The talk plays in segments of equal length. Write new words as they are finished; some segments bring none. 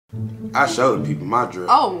I showed people my drip.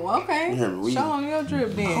 Oh, okay. We, show them your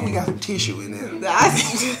drip then. Oh, we got some tissue in there.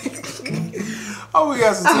 Oh, we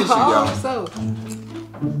got some tissue, y'all. So.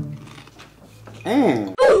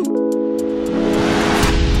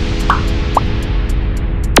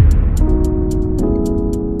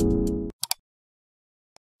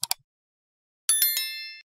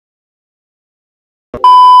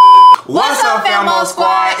 What's up, Famo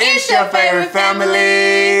Squad? It's your favorite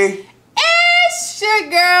family. It's your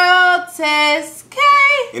girl, Tess K.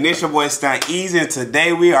 And it's your boy, Stunt Easy. And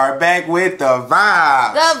today we are back with the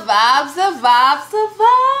vibes. The vibes.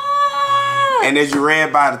 And as you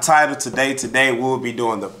read by the title, today we'll be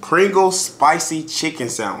doing the Pringles spicy chicken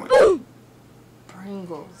sandwich.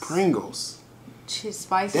 Pringles.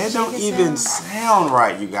 Spicy that chicken don't even sound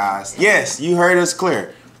right, you guys. Yes, you heard us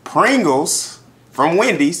clear. Pringles from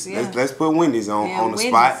Wendy's. Yeah. Let's put Wendy's on the Wendy's,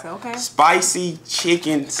 spot. okay. Spicy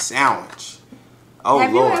chicken sandwich. Oh,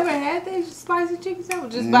 Have Lord. you ever had that spicy chicken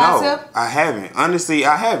sandwich just by itself? I haven't. Honestly,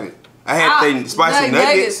 I haven't. I had the spicy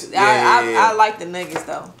nuggets. I like the nuggets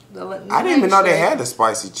though. I didn't even know they had a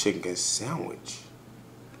spicy chicken sandwich.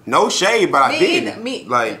 No shade, but I did.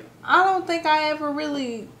 Like, I don't think I ever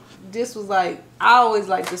really. This was like I always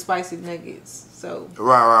like the spicy nuggets. So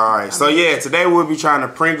right. So yeah, today we'll be trying the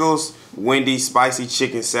Pringles Wendy's spicy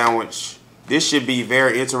chicken sandwich. This should be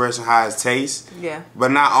very interesting how it tastes. Yeah.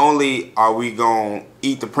 But not only are we gonna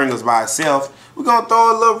eat the Pringles by itself, we're gonna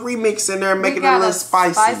throw a little remix in there and make it a little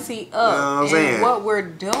spicy. Spicy up. You know what I'm saying? And what we're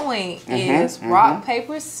doing is rock,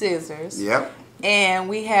 paper, scissors. Yep. And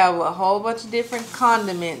we have a whole bunch of different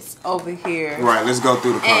condiments over here. Right, let's go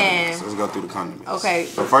through the condiments. Okay.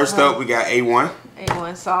 So first up, we got A1.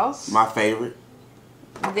 A1 sauce. My favorite.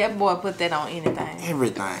 That boy put that on anything.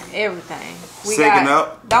 Everything. Second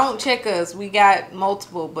up. Don't check us. We got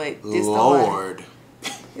multiple, but this Lord.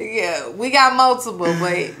 Yeah, we got multiple,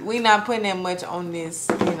 but we not putting that much on this,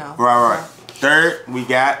 you know. Right. Third, we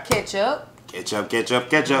got ketchup. Ketchup.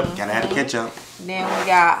 Gotta have the ketchup. Then we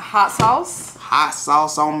got hot sauce. Hot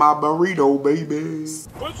sauce on my burrito, baby.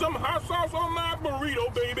 Put some hot sauce on my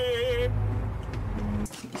burrito, baby.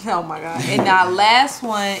 Oh my God. And our last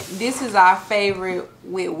one, this is our favorite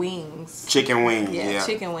with wings. Chicken wings. Yeah,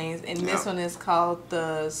 chicken wings. And this one is called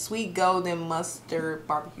the sweet golden mustard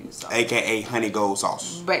barbecue sauce. AKA honey gold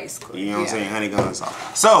sauce. Basically. You know what I'm saying? Honey gold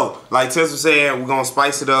sauce. So, like Tess was saying, we're going to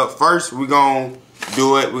spice it up. First, we're going to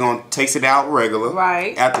do it. We're going to taste it out regular.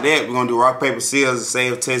 Right. After that, we're going to do rock, paper, scissors and say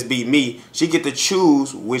if Tess beat me, she get to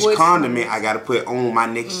choose which condiment I got to put on my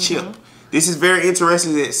next chip. This is very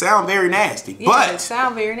interesting. It sounds very nasty, but it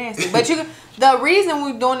sounds very nasty. But the reason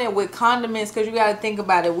we're doing it with condiments, because you got to think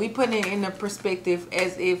about it. We put it in the perspective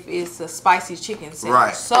as if it's a spicy chicken sandwich.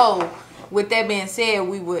 Right. So, with that being said,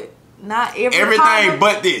 we would not everything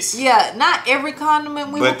but this. Yeah, not every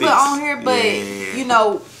condiment we would put on here, but you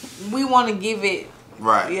know, we want to give it.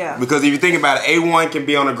 Right. Yeah. Because if you think about it, A1 can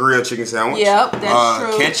be on a grilled chicken sandwich. Yep, that's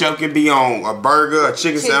true. Ketchup can be on a burger, a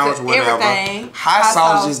chicken sandwich, whatever. Everything. Hot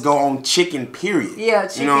sauce just go on chicken, period. Yeah,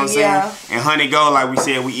 chicken, you know what I'm saying? And honey gold, like we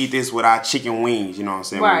said, we eat this with our chicken wings. You know what I'm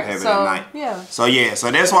saying? Right. We have it at night. Yeah. So yeah, so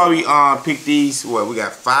that's why we picked these. What, we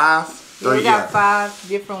got 5? We got 5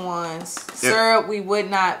 different ones. Syrup, we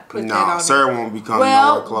would not put that on. No, syrup won't be coming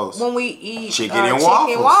nowhere close. When we eat chicken and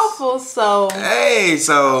waffles. So hey,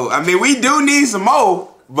 so I mean, we do need some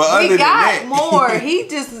more. But other than that, more. He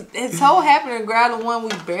just so happened to grab the one we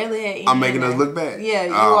barely had. I'm making us look bad. Yeah,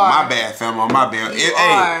 you are. My bad, fam. My bad. You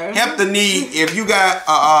are. Hey, help the need. If you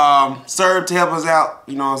got syrup to help us out,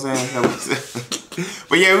 you know what I'm saying? Help us.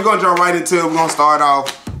 But yeah, we're gonna jump right into it. We're gonna start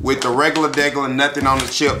off with the regular degular, nothing on the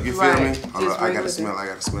chip. You feel me? Hold up, I gotta smell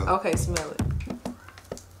it. Okay, smell it.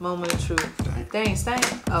 Moment of truth. Dang, stank.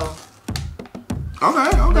 Oh. Okay.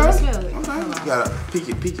 Let me smell it. Okay. You gotta peek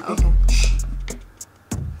it. Okay.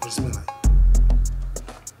 What it smell like?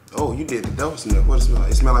 Oh, you did the double smell. What it smell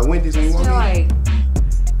like? It smell like Wendy's when you walk in?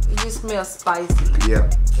 It just smells spicy. Yeah.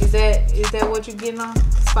 Is that what you're getting on?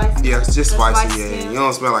 Spicy? Yeah, it's just spicy. Yeah. You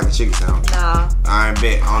don't smell like a chicken sandwich. Nah. I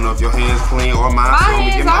bet. I don't know if your hands clean or mine. My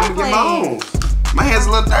hands are clean. My hands a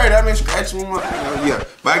little dirty. I've been scratching them. Yeah.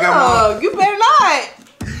 But I got my own. Oh, you better not.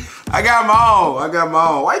 I got my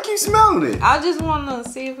own. Why you keep smelling it? I just want to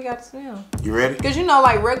see if we got the smell. You ready? Because you know,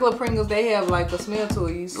 like regular Pringles, they have like a smell to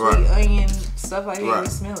it. You sweet onion, stuff like that. You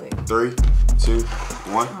smell it. 3, 2,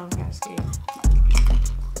 1. I'm kind of scared.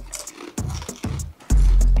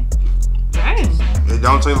 Dang. It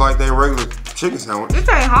don't taste like that regular chicken sandwich. This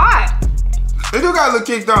ain't hot. It do got a little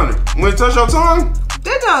kick on it. When it touch your tongue,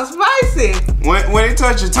 that sounds spicy. When it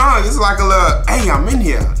touch your tongue, it's like a little, hey, I'm in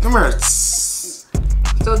here. Come here.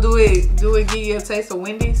 So do it give you a taste of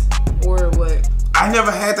Wendy's or what? I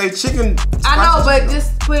never had that chicken. I know, but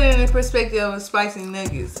just put it in the perspective of spicy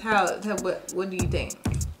nuggets. What do you think?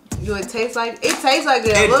 Do it taste like? It tastes like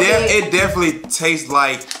it. It definitely tastes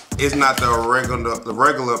like it's not the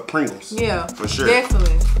regular Pringles. Yeah, for sure.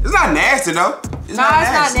 Definitely. It's not nasty though. It's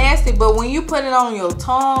not nasty. But when you put it on your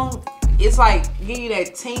tongue, it's like give you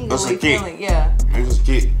that tingly feeling. Yeah. It's a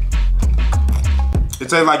kick. It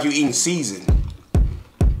tastes like you eating season.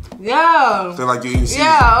 Yeah. It tastes like you eating season.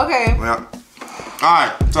 Yeah. Okay. Well. All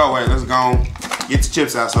right. So wait, let's go get the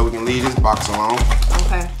chips out so we can leave this box alone.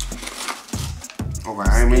 Okay. Okay,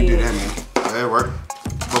 I ain't mean to do that, man. That work.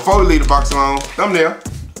 Before we leave the box alone, thumbnail.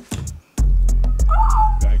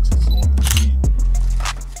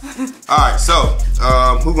 Alright, so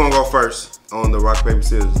who gonna go first on the rock, paper,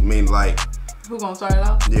 scissors? I mean, like, who gonna start it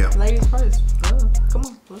off? Yeah. Ladies first. Come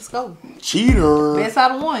on, let's go. Cheater. Best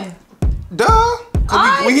out of one. Duh.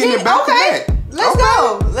 We hitting it back to back. Let's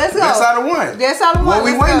go. Let's go. Best out of one. Best out of one. What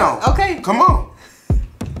we waiting on? Okay. Come on.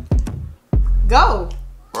 Go.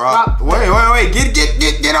 Wait.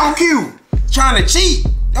 Get on cue. Trying to cheat.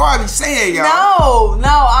 That's what I be saying, y'all.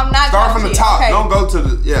 No, I'm not. Start from the top. Okay. Don't go to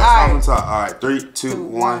the start right. from the top. All right, 3, 2,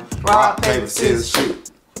 1. Rock, paper, scissors,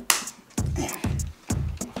 shoot.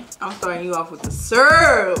 I'm starting you off with the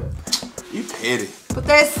syrup. You petty. Put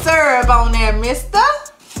that syrup on there, mister.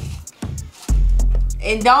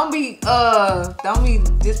 And don't be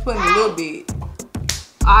just putting a little bit.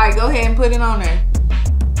 All right, go ahead and put it on there.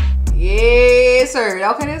 Yes, sir.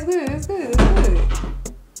 Okay, that's good. That's good. That's good.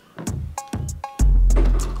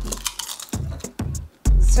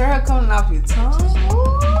 Syrup coming off your tongue.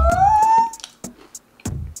 Ooh.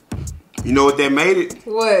 You know what that made it?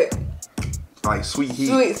 What? Like sweet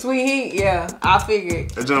heat. Sweet heat. Yeah, I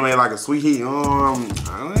figured. That just made like a sweet heat. Oh, you kind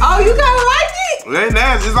of like it? It ain't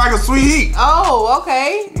nasty. It's like a sweet heat. Oh,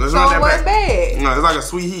 okay. It's so not that it wasn't bad. No, it's like a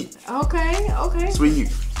sweet heat. Okay. Sweet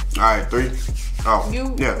heat. All right, 3.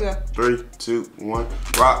 Oh, yeah. 3, 2, 1.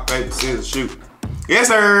 Rock, paper, scissors, shoot. Yes,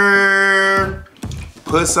 sir.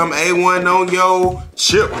 Put some A1 on your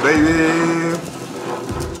chip, baby.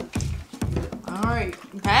 All right.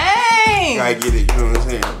 Dang. You gotta get it, you know what I'm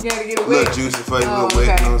saying? You gotta get it A wet. little juicy for you, a little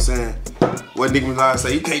wet, you know what I'm saying? What Nick Minaj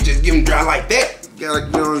say, you can't just give them dry like that. You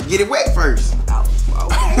gotta, get it wet first. Oh,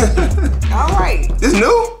 okay. All right. This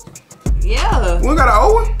new? Yeah. We got an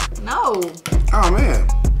old one? No. Oh, man.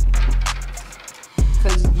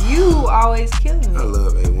 Because you always killing I me.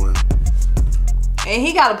 love A1. And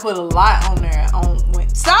he got to put a lot on there.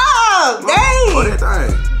 Stop! Dang! Oh, that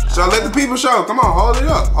thing. So let the people show. Come on, hold it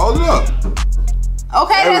up. Hold it up.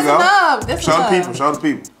 Okay, There that's we go. enough. That's Show enough. the people. Show the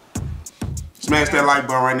people. Smash that like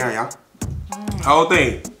button right now, y'all. Whole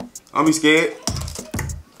thing. Don't be scared.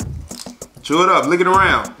 Chew it up. Lick it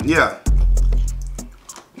around. Yeah.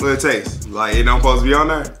 What it tastes? Like it don't supposed to be on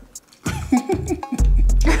there.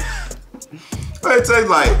 What it tastes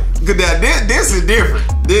like? Cause this is different.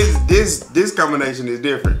 This combination is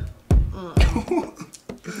different.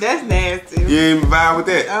 That's nasty. You ain't vibe with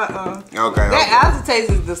that? Okay. That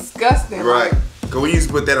aftertaste is disgusting. Right. Cause we used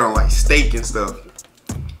to put that on like steak and stuff.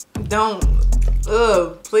 Don't.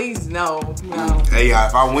 Please no. Hey,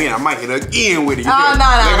 if I win, I might hit again with it. No.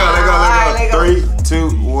 Let go. 3, 2,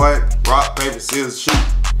 1. Rock, paper, scissors, shoot.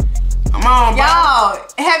 Come on, bro. Y'all,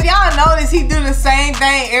 have y'all noticed he do the same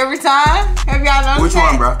thing every time? Have y'all noticed Which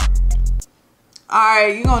one, bro?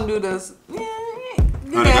 Alright, you gonna do this. Do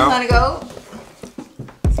that, honey, go.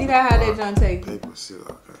 See that how that John take? Paper, scissors,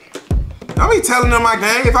 okay. Don't be telling them my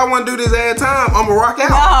game. If I want to do this every time, I'm gonna rock out.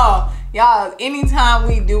 No. Y'all, anytime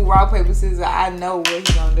we do rock, paper, scissors, I know what he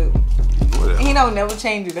gonna do. Whatever. He don't never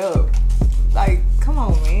change it up. Like, come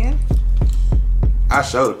on, man. I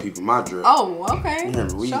show the people my drip. Oh, okay.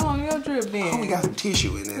 Remember, Show them your drip then. Oh, we got some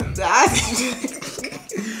tissue in there.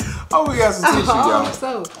 Oh, Oh, we got some tissue, y'all.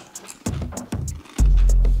 so.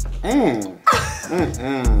 Oh.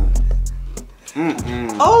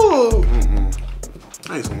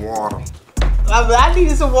 I need some water. I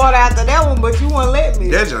needed some water after that one, but you won't let me.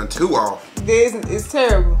 That John too off. This is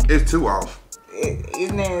terrible. It's too off.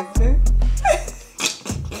 It's nasty.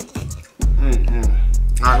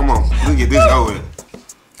 Alright, come on. Let's get this over with.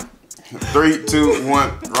 3, 2,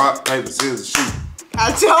 1. Rock, paper, scissors, shoot.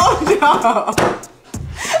 I told y'all.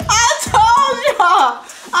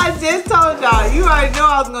 I just told y'all. You already know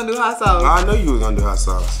I was gonna do hot sauce. I know you was gonna do hot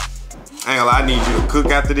sauce. I ain't gonna lie, I need you to cook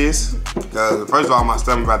after this. Because first of all, my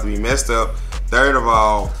stomach about to be messed up. Third of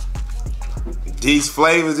all, these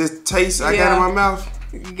flavors, this taste I got in my mouth,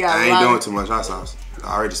 I ain't doing too much hot sauce. It's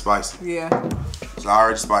already spicy. Yeah. It's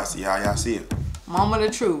already spicy, y'all see it. Moment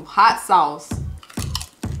of truth. Hot sauce.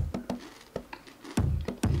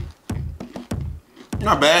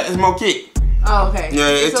 Not bad, it's more kick. Oh, okay. Yeah,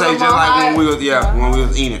 it tastes just like when we was when we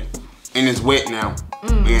was eating it, and it's wet now,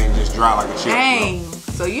 and just dry like a chip. Dang.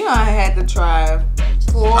 So you know I had to try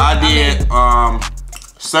 4. I did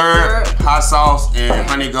syrup, hot sauce, and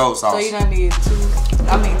honey gold sauce. So you gonna need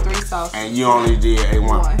 3 sauces. And you only did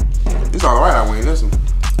A1. It's all right. I win this one.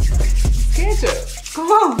 Ketchup. Come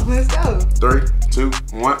on, let's go. 3, 2,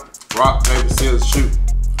 1. Rock, paper, scissors, shoot.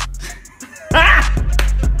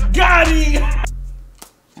 Got him!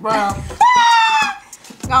 Bro.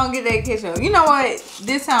 Gonna get that ketchup. You know what?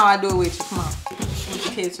 This time I do it with you. Come on. With the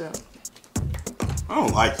ketchup. I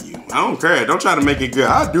don't like you. I don't care. Don't try to make it good.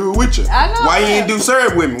 I'll do it with you. I know. Why you ain't do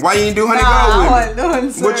syrup with me? Why you ain't do honey gold with me? I wasn't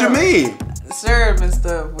doing syrup. What you mean? Syrup and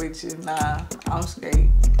stuff with you. Nah, I'm straight.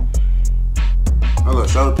 Oh, look,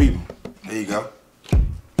 show the people. There you go.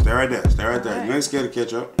 Stay right there. Stay right there. You ain't scared of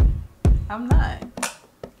ketchup. I'm not.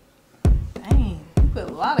 Dang, you put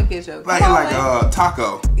a lot of ketchup. Like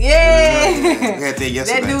taco. Yeah. We had that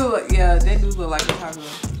yesterday. That do look like a taco.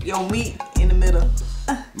 Your meat in the middle.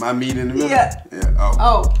 My meat in the middle? Yeah.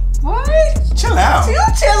 Oh. What? Chill out. You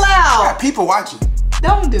chill out. Got people watching.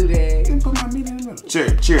 Don't do that. Didn't put my meat in the middle.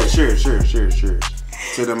 Cheers.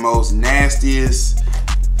 To the most nastiest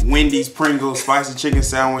Wendy's Pringles spicy chicken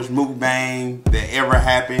sandwich mukbang that ever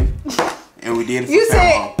happened. And we did it for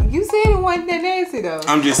You said it wasn't that nasty though.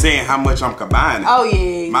 I'm just saying how much I'm combining. Oh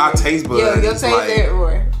yeah. My taste buds your taste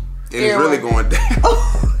everywhere. It is really going down.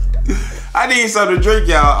 I need something to drink,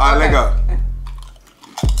 y'all. All right, let go.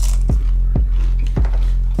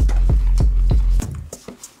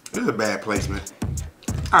 This is a bad placement.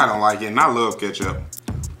 I don't like it, and I love ketchup.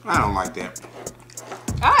 I don't like that.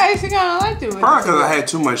 I actually kind of liked it. Probably because I had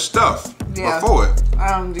too much stuff before it.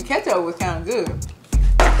 The ketchup was kind of good.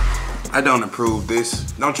 I don't approve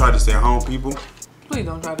this. Don't try this at home, people. Please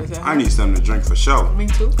don't try this at home. I need something to drink for sure. Me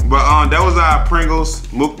too. But that was our Pringles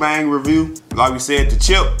mukbang review. Like we said, the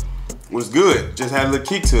chip was good. Just had a little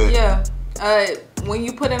kick to it. Yeah. When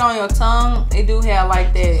you put it on your tongue, it do have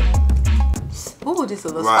like that. Ooh, just a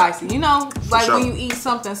little spicy. You know, like when you eat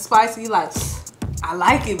something spicy, like, I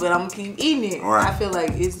like it, but I'm gonna keep eating it. Right. I feel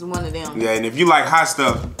like it's one of them. Yeah, and if you like hot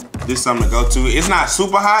stuff, this is something to go to. It's not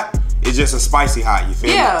super hot. It's just a spicy hot. You feel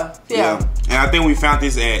me? Yeah. And I think we found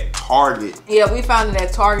this at Target. Yeah, we found it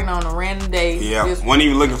at Target on a random day. Yeah, wasn't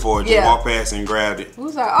even looking for it. Just walked past and grabbed it. We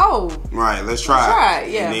was like, oh. Right, let's try it.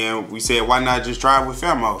 Yeah. And then we said, why not just try it with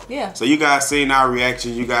Famo? Yeah. So you guys seen our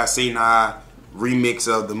reaction. You guys seen our remix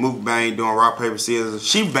of the mukbang doing rock, paper, scissors.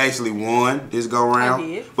 She basically won this go round. I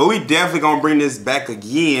did. But we definitely gonna bring this back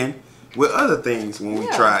again with other things when we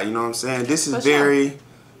try. You know what I'm saying? This is very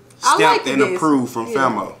stamped and approved from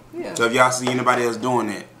Famo. Yeah. So if y'all see anybody else doing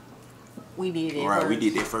that, we did it. Right, we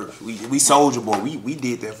did that first. We Soldier Boy. We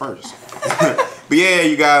did that first. But yeah,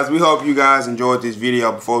 you guys, we hope you guys enjoyed this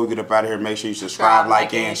video. Before we get up out of here, make sure you subscribe,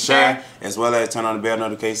 like, and share, as well as turn on the bell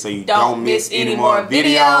notification so you don't miss any more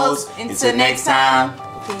videos. Until next time,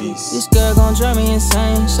 peace. This girl gon' drive me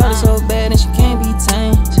insane. Shot it so bad and she can't be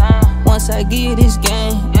tamed. Once I give you this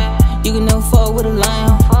game, you can never fuck with a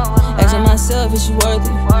lamb. Asking myself, is she worth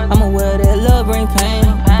it? I'm aware that love bring pain.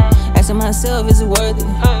 Asking myself, is it worth it?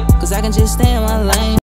 Cause I can just stay in my lane.